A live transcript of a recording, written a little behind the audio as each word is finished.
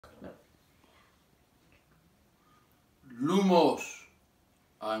Lumos.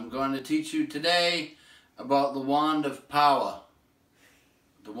 I'm going to teach you today about the Wand of Power,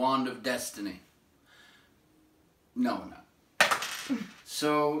 the Wand of Destiny. No, we're not.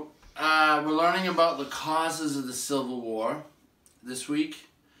 So, we're learning about the causes of the Civil War this week,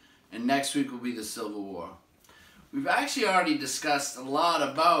 and next week will be the Civil War. We've actually already discussed a lot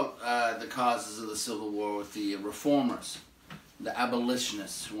about the causes of the Civil War with the reformers, the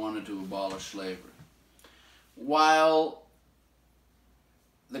abolitionists who wanted to abolish slavery. While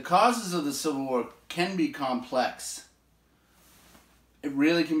the causes of the Civil War can be complex, it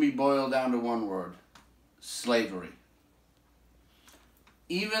really can be boiled down to one word: slavery.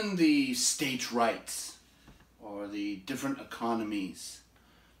 Even the states' rights or the different economies,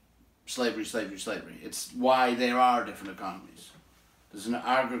 slavery, slavery, slavery. It's why there are different economies. There's an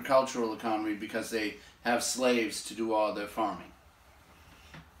agricultural economy because they have slaves to do all their farming.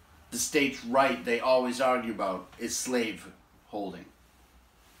 The state's right they always argue about is slave holding.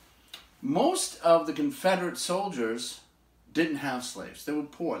 Most of the Confederate soldiers didn't have slaves. They were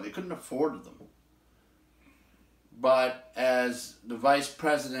poor. They couldn't afford them. But as the vice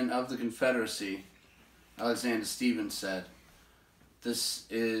president of the Confederacy, Alexander Stephens, said, this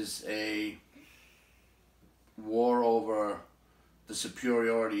is a war over the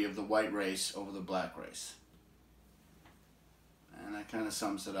superiority of the white race over the black race. And that kind of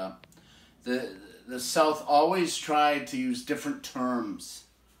sums it up. The South always tried to use different terms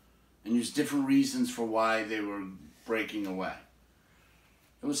and use different reasons for why they were breaking away.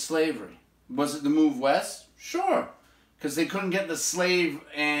 It was slavery. Was it the move west? Sure, because they couldn't get the slave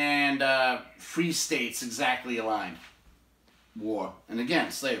and free states exactly aligned. War. And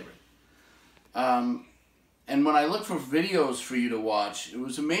again, slavery. And when I looked for videos for you to watch, it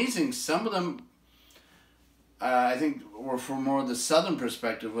was amazing. Some of them, I think, were from more the southern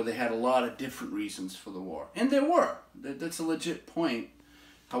perspective, where they had a lot of different reasons for the war. And there were. That's a legit point.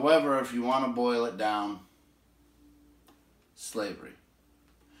 However, if you want to boil it down, slavery.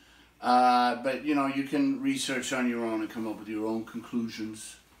 But, you know, you can research on your own and come up with your own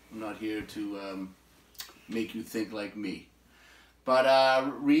conclusions. I'm not here to make you think like me. But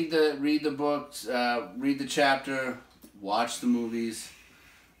read the books, read the chapter, watch the movies.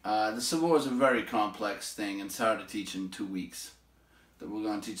 The Civil War is a very complex thing, and it's hard to teach in 2 weeks. We're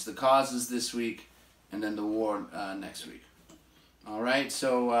going to teach the causes this week, and then the war next week. All right,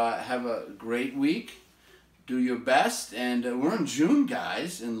 so have a great week. Do your best, and we're in June,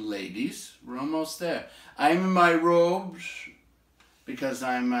 guys and ladies. We're almost there. I'm in my robes because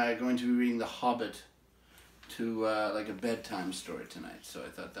I'm going to be reading The Hobbit to like a bedtime story tonight. So I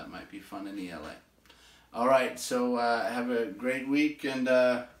thought that might be fun in ELA. All right, so have a great week, and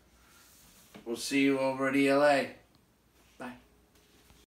we'll see you over at ELA.